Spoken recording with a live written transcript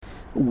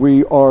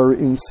We are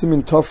in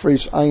Siman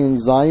Tofresh Ayin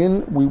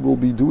Zayin. We will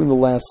be doing the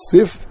last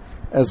Sif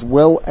as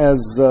well as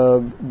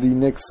the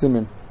next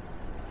Siman.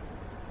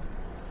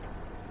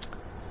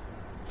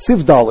 Sif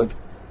Dalet.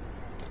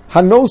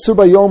 Hanosur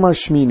Bayom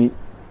HaShmini.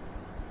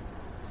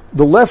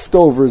 The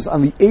leftovers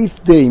on the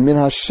 8th day, min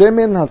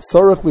hashemen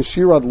hatzarech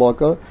l'shir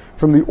adlaka,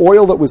 from the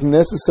oil that was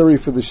necessary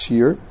for the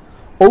shir,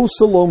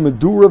 osalo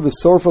medura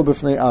v'sorfa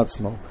b'fnei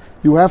atzmo.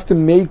 You have to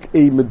make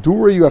a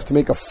medura, you have to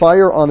make a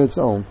fire on its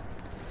own.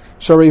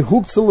 Sharei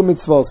huktzah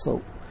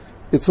l'mitzvaso.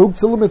 It's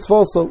huktzah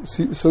l'mitzvaso,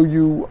 so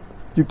you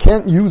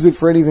can't use it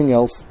for anything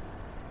else.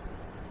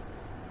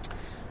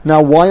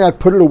 Now, why not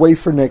put it away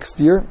for next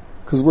year?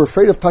 Because we're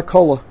afraid of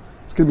takala.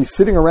 It's going to be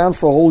sitting around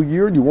for a whole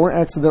year and you won't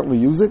accidentally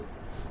use it.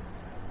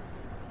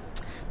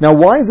 Now,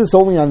 why is this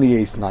only on the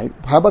 8th night?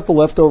 How about the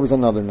leftovers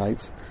on other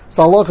nights?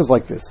 So halach is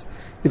like this.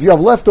 If you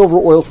have leftover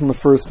oil from the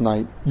first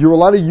night, you're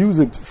allowed to use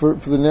it for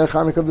the Ner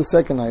Chanukah of the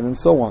second night, and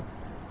so on.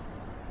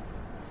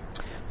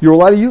 You're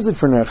allowed to use it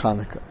for Ner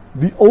Chanukah.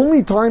 The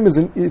only time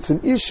it's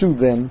an issue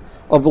then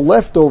of the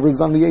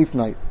leftovers on the 8th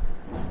night.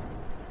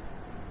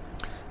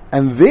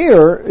 And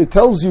there, it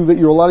tells you that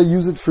you're allowed to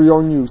use it for your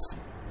own use.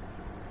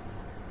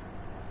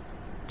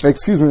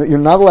 Excuse me, that you're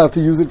not allowed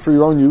to use it for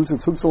your own use.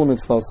 It's Huksal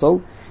Mitzvah,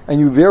 so, and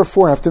you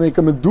therefore have to make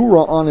a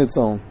medura on its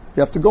own.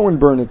 You have to go and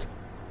burn it.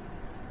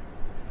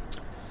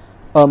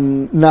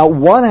 Now,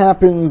 what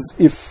happens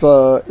if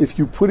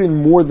you put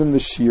in more than the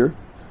shear?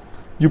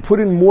 You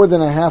put in more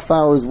than a half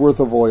hour's worth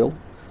of oil.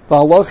 The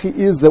halachi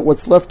is that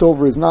what's left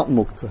over is not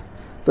muktzah.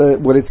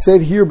 What it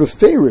said here,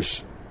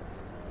 beferish,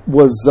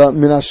 was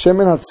min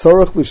hashemen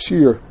hatzarech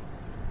l'shir.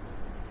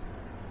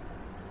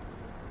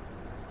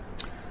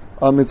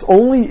 It's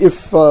only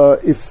if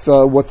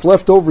what's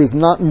left over is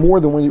not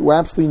more than when you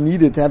absolutely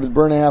need it to have it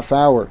burn a half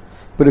hour.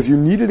 But if you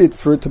needed it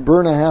for it to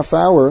burn a half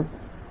hour,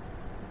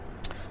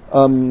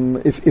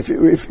 if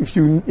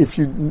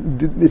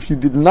you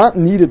did not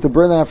need it to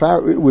burn a half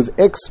hour, it was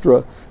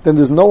extra, then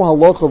there's no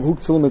halach of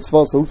huktzil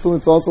mitzvah. So huktzil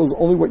mitzvah is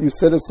only what you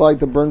set aside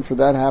to burn for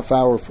that half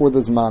hour for the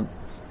zman.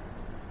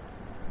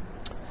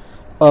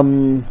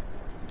 The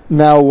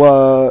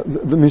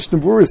Mishnah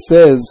Berurah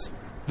says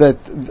that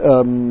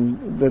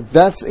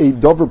that's a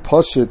dover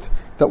pashit,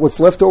 that what's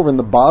left over in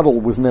the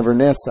bottle was never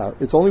nesar.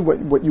 It's only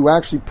what you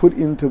actually put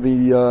into the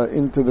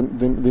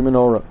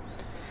menorah.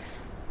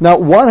 Now,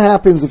 what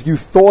happens if you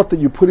thought that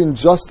you put in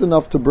just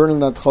enough to burn in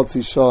that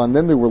chatzi shah and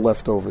then there were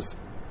leftovers?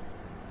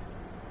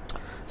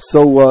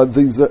 So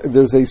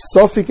there's a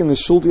suffix in the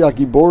Shulti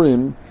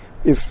HaGiborim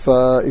if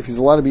he's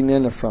allowed to be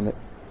nena from it.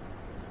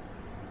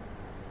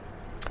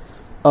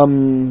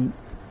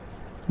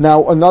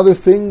 Now, another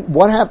thing,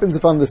 what happens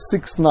if on the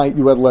 6th night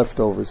you had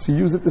leftovers? So you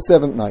use it the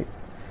 7th night.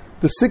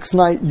 The 6th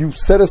night you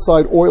set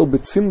aside oil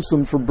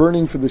b'tzimtzum for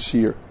burning for the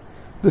shear.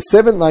 The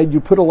 7th night you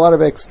put a lot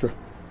of extra.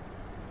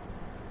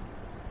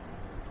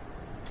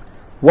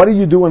 What do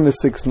you do on the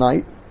 6th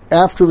night?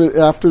 After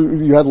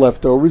you had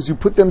leftovers, you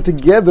put them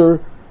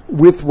together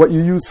with what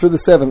you used for the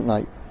 7th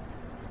night.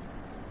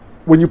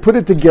 When you put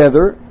it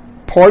together,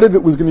 part of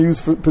it was going to be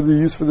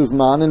used for the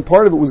Zman, and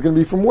part of it was going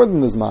to be for more than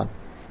the Zman.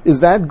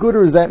 Is that good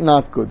or is that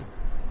not good?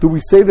 Do we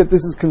say that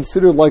this is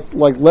considered like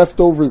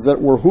leftovers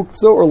that were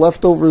huktzah or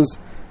leftovers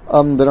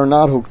that are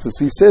not huktzah?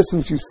 So he says,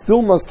 since you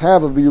still must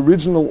have of the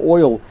original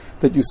oil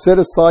that you set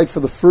aside for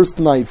the first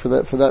night, for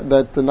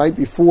that the night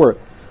before,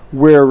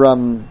 where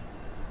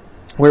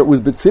it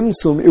was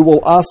betzimtzum, it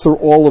will aser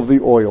all of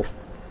the oil.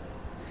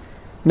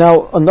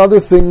 Now, another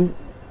thing,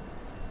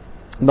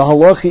 the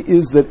halachi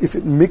is that if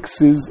it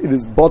mixes, it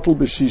is batel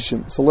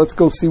b'shishim. So let's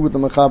go see what the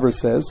Mechaber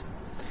says.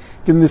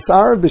 The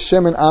nisar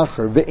b'shemen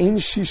acher ve'ein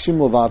shishim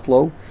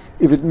levatlo.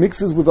 If it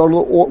mixes with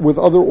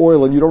other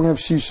oil and you don't have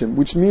shishim,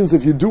 which means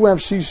if you do have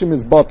shishim,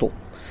 it's batel.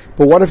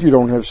 But what if you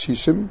don't have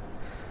shishim?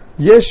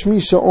 Yesh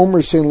misha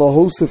omer shein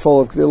lahosif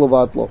olav k'dei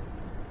levatlo.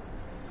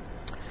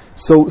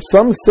 So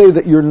some say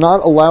that you're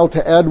not allowed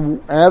to add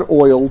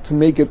oil to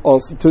make it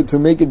to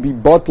make it be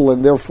batel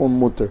and therefore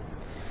mutter.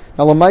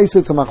 Now lamaisa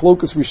it's a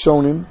machlokas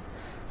rishonim.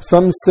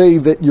 Some say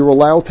that you're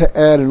allowed to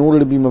add in order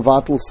to be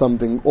mevatel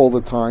something all the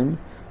time.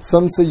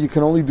 Some say you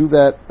can only do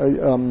that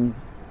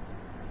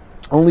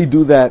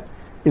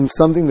in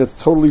something that's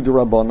totally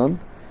d'Rabbanan,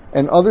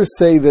 and others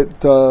say that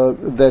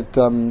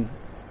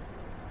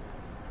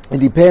it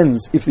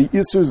depends. If the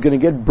isser is going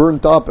to get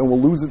burnt up and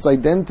will lose its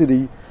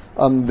identity,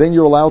 then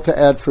you're allowed to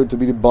add for it to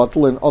be the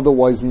batel, and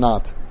otherwise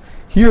not.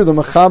 Here the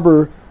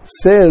Mechaber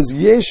says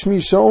yesh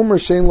misha omer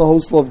shein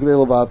lahos lov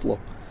gdei levatlo,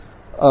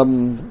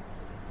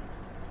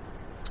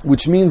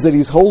 which means that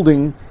he's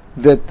holding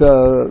that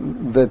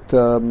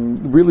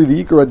really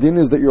the ikar adin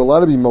is that you're allowed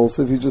to be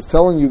mosif. He's just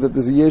telling you that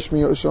there's a yesh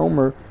misha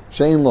omer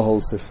shein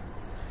lahosif.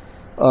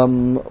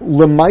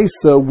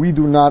 Lemaisa we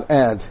do not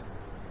add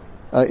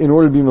in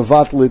order to be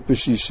mevatel it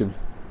b'shishim.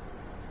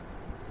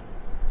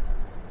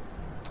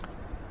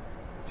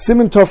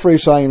 Siman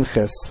Tofresh Ayin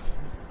Ches.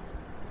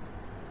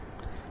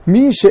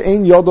 Mi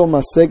she'ein yodo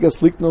maseges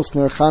liknos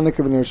ner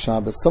Chanukah v'ner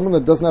Shabbos. Someone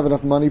that doesn't have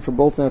enough money for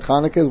both ner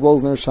Chanukah as well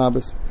as ner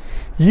Shabbos.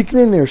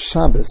 Yikne ner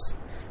Shabbos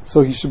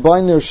So he should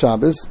buy Ner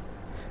Shabbos.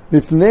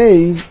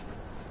 Mipnei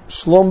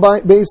Shlom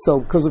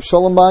Beiso, because of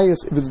Shalom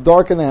Bayis. If it's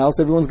dark in the house,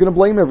 everyone's going to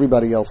blame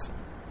everybody else.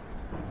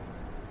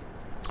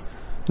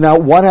 Now,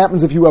 what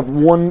happens if you have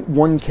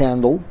one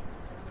candle?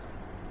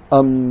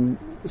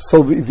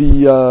 So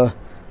the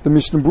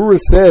Mishnah Berurah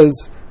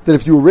says that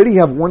if you already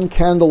have one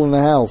candle in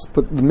the house,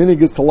 but the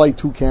minhag is to light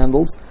 2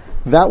 candles,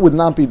 that would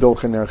not be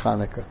docha ner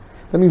Chanukah.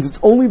 That means it's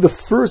only the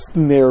first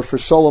ner for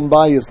Shalom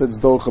Bayis that's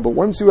docha. But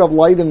once you have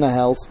light in the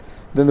house,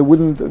 then the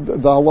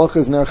halacha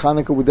is ner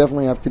Chanukah would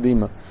definitely have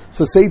kedima.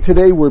 So say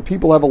today where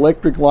people have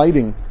electric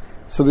lighting,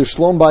 so there's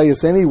Shalom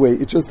Bayis anyway,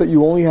 it's just that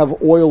you only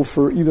have oil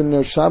for either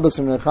ner Shabbos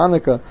or ner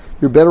Chanukah,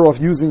 you're better off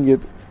using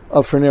it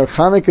for ner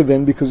Chanukah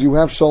then, because you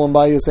have Shalom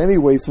Bayis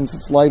anyway since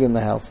it's light in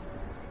the house.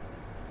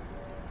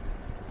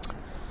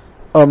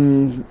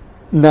 Now,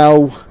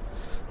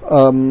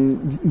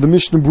 the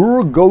Mishnah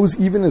Berurah goes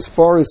even as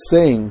far as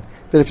saying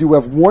that if you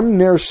have one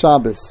ner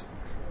Shabbos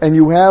and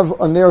you have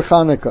a ner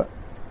Chanukah,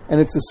 and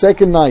it's the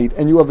second night,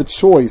 and you have a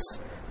choice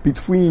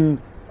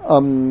between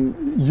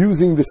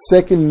using the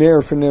second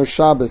ner for ner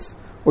Shabbos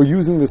or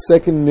using the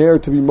second ner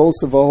to be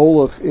most of a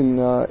holach in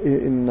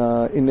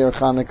ner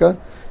Chanukah,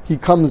 he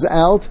comes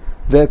out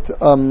that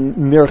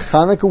ner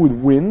Chanukah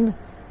would win,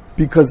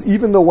 because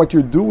even though what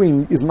you're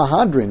doing is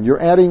mahadrin, you're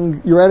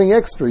adding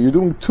extra. You're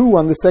doing 2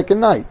 on the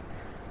second night.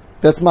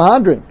 That's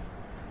mahadrin,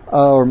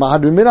 or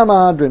mahadrin mina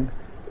mahadrin.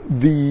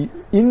 The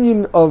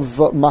inyan of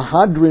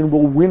mahadrin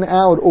will win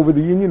out over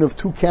the inyan of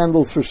 2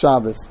 candles for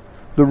Shabbos.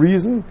 The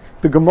reason?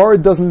 The Gemara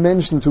doesn't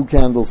mention 2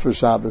 candles for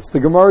Shabbos. The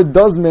Gemara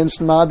does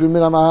mention mahadrin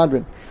mina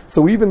mahadrin.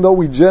 So even though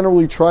we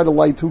generally try to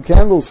light 2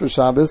 candles for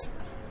Shabbos,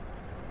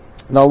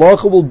 the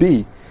halacha will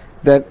be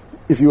that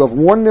if you have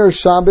one ner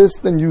Shabbos,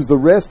 then use the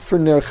rest for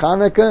ner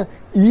Chanukah,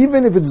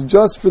 even if it's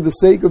just for the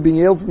sake of being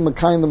able to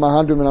makayim the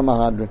mahadrin and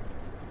mahadrin.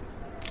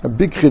 A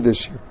big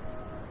chiddush here.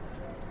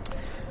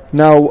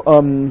 Now,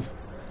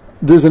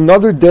 there's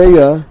another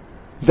daya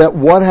that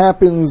what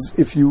happens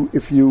if you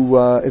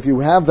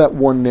have that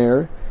one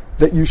ner,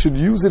 that you should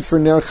use it for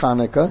ner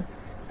Chanukah,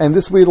 and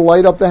this way to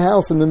light up the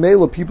house, and the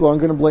mela people aren't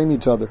going to blame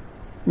each other.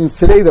 It means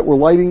today that we're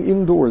lighting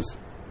indoors.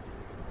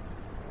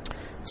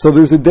 So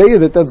there's a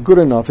daya that's good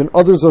enough, and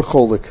others are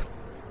cholik.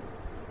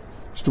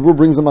 Shtabur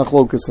brings a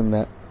machlokas in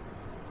that.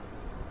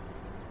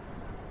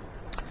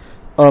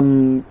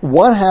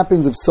 What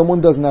happens if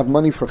someone doesn't have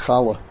money for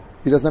challah?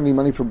 He doesn't have any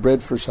money for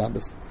bread for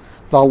Shabbos.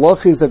 The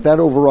halach is that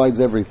overrides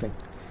everything.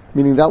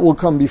 Meaning that will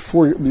come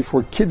before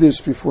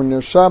Kiddush, before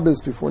Ner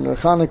Shabbos, before Ner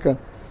Chanukah.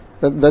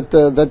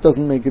 That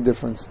doesn't make a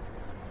difference.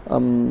 The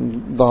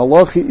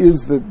halach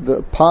is that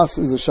the pas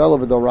is a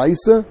shalav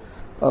d'oraisa,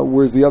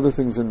 whereas the other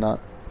things are not.